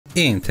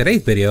In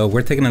today's video,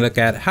 we're taking a look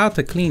at how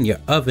to clean your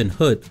oven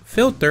hood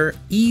filter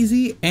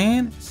easy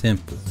and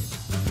simple.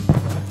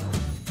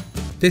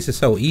 This is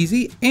so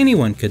easy,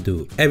 anyone could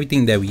do.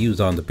 Everything that we use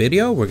on the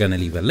video, we're gonna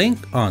leave a link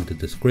on the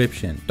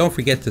description. Don't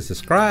forget to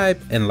subscribe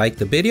and like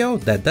the video,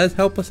 that does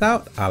help us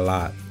out a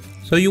lot.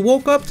 So you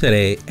woke up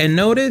today and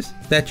noticed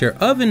that your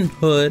oven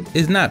hood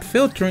is not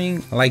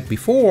filtering like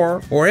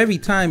before, or every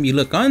time you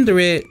look under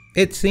it,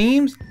 it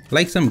seems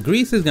like some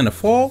grease is gonna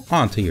fall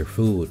onto your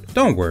food.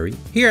 Don't worry,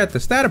 here at the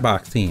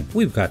StatUpBox team,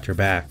 we've got your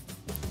back.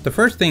 The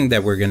first thing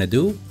that we're gonna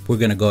do, we're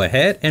gonna go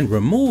ahead and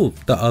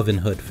remove the oven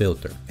hood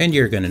filter. And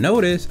you're gonna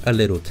notice a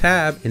little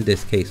tab, in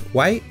this case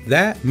white,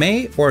 that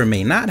may or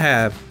may not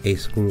have a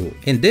screw.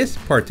 In this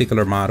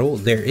particular model,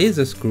 there is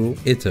a screw.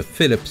 It's a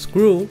Phillips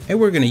screw, and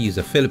we're gonna use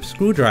a Phillips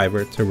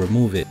screwdriver to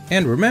remove it.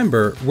 And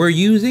remember, we're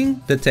using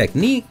the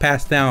technique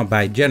passed down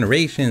by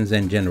generations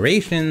and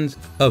generations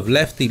of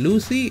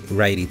lefty-loosey,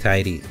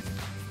 righty-tighty.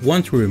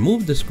 Once we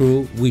remove the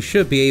screw, we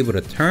should be able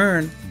to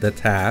turn the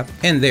tab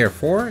and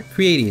therefore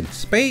creating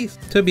space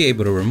to be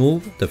able to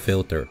remove the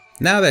filter.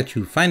 Now that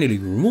you finally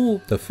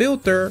removed the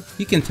filter,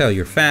 you can tell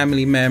your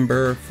family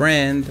member,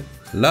 friend,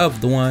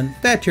 loved one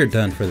that you're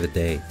done for the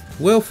day.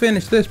 We'll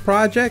finish this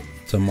project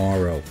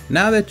tomorrow.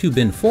 Now that you've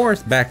been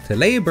forced back to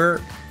labor,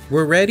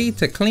 we're ready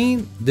to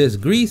clean this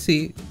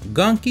greasy,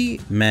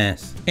 gunky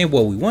mess. And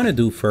what we want to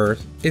do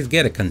first is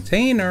get a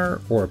container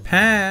or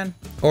pan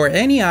or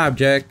any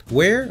object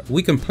where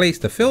we can place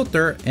the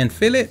filter and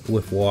fill it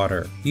with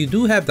water. You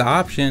do have the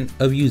option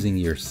of using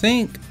your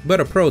sink,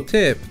 but a pro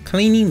tip,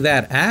 cleaning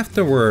that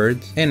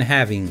afterwards and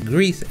having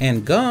grease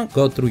and gunk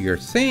go through your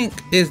sink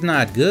is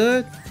not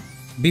good.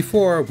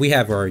 Before we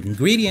have our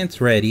ingredients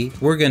ready,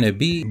 we're gonna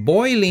be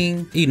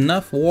boiling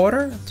enough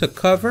water to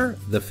cover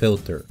the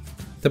filter.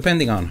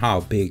 Depending on how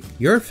big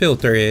your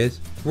filter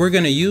is, we're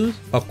gonna use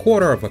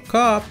 1/4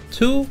 cup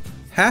to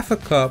 1/2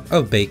 cup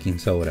of baking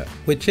soda,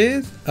 which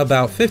is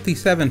about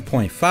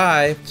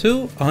 57.5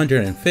 to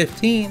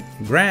 115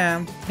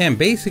 grams. And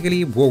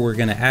basically what we're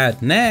gonna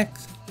add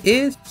next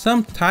is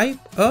some type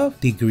of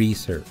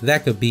degreaser.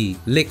 That could be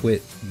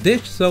liquid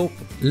dish soap,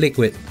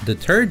 liquid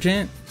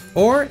detergent,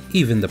 or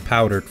even the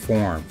powdered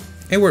form.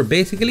 And we're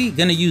basically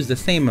gonna use the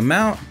same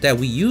amount that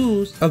we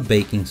use of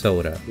baking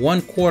soda,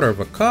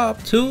 1/4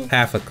 cup to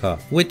 1/2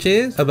 cup, which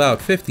is about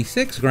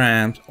 56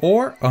 grams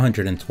or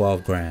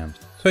 112 grams.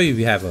 So if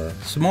you have a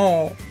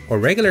small or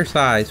regular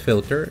size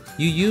filter,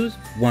 you use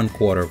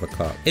 1/4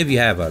 cup. If you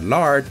have a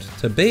large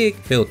to big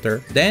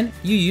filter, then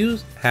you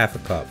use 1/2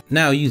 cup.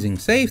 Now using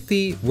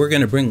safety, we're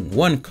gonna bring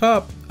 1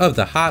 cup of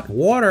the hot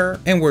water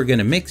and we're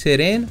gonna mix it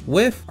in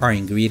with our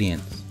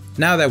ingredients.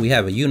 Now that we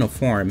have a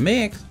uniform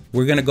mix,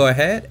 we're gonna go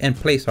ahead and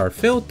place our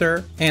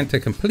filter, and to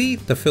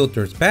complete the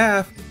filter's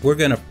bath, we're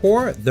gonna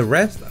pour the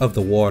rest of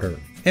the water.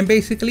 And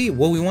basically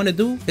what we wanna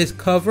do is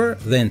cover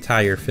the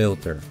entire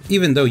filter.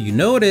 Even though you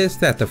notice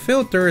that the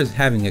filter is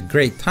having a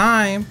great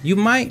time, you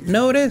might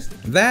notice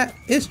that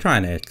it's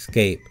trying to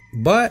escape.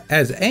 But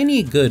as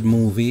any good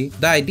movie,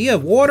 the idea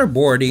of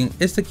waterboarding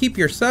is to keep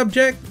your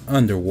subject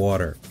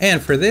underwater.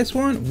 And for this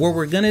one, what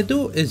we're gonna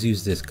do is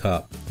use this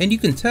cup. And you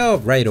can tell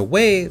right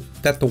away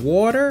that the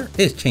water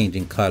is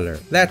changing color.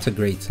 That's a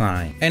great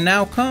sign. And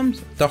now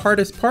comes the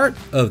hardest part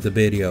of the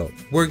video.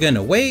 We're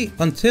gonna wait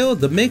until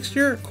the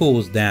mixture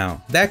cools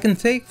down. That can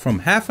take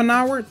from 1/2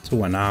 hour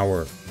to an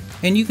hour.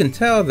 And you can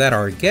tell that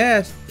our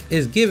guest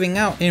is giving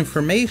out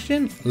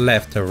information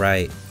left to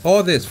right.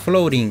 All this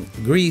floating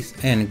grease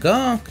and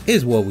gunk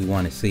is what we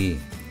want to see.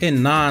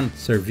 In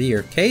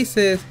non-severe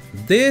cases,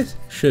 this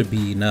should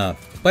be enough.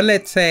 But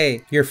let's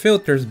say your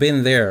filter's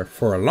been there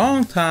for a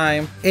long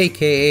time,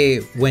 aka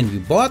when you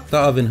bought the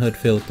oven hood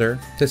filter,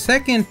 the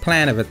second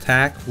plan of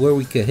attack where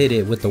we could hit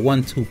it with the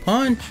 1-2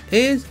 punch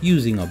is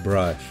using a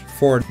brush.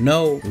 For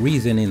no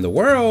reason in the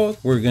world,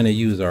 we're gonna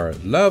use our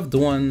loved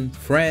one,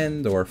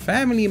 friend, or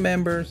family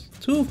member's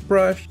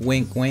toothbrush,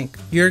 wink wink.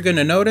 You're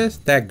gonna notice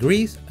that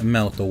grease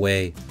melt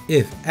away.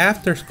 If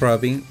after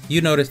scrubbing,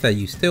 you notice that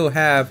you still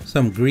have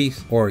some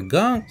grease or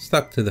gunk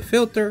stuck to the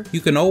filter,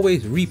 you can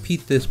always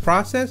repeat this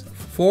process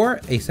for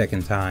a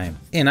second time.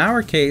 In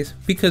our case,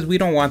 because we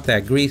don't want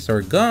that grease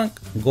or gunk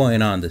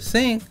going on the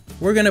sink,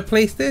 we're gonna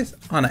place this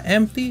on an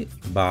empty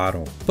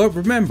bottle. But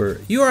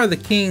remember, you are the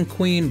king,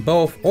 queen,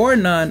 both or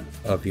none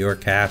of your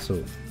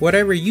castle.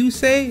 Whatever you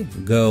say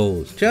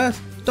goes.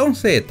 Just don't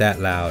say it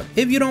that loud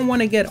if you don't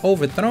want to get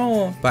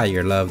overthrown by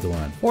your loved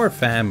one or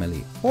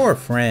family or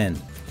friend.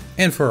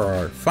 And for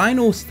our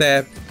final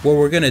step, what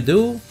we're gonna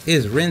do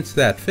is rinse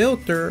that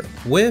filter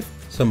with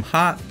some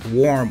hot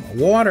warm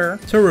water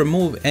to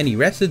remove any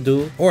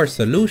residue or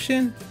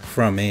solution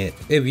from it.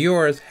 If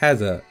yours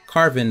has a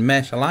carbon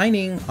mesh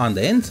lining on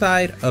the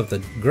inside of the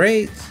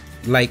grates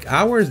like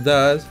ours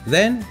does,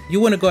 then you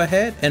want to go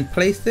ahead and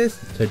place this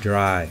to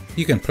dry.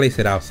 You can place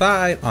it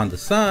outside on the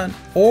sun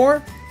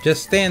or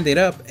just stand it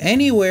up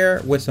anywhere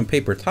with some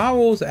paper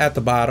towels at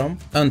the bottom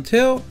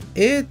until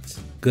it's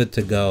good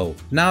to go.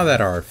 Now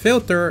that our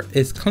filter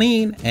is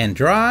clean and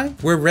dry,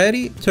 we're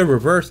ready to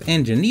reverse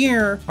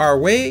engineer our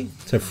way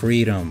to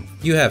freedom.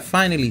 You have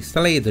finally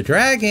slayed the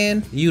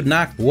dragon, you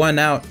knocked one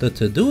out the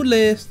to-do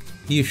list,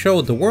 you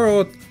showed the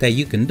world that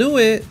you can do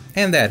it,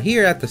 and that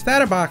here at the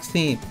StatUpBox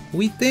team,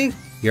 we think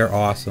you're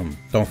awesome.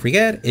 Don't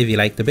forget, if you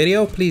liked the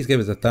video, please give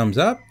us a thumbs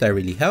up, that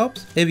really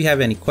helps. If you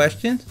have any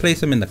questions, place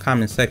them in the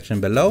comment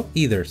section below.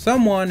 Either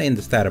someone in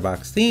the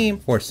StatUpBox team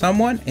or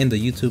someone in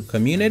the YouTube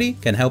community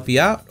can help you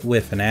out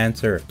with an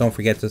answer. Don't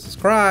forget to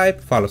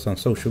subscribe, follow us on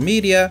social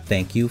media.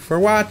 Thank you for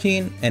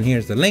watching, and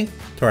here's the link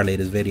to our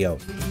latest video.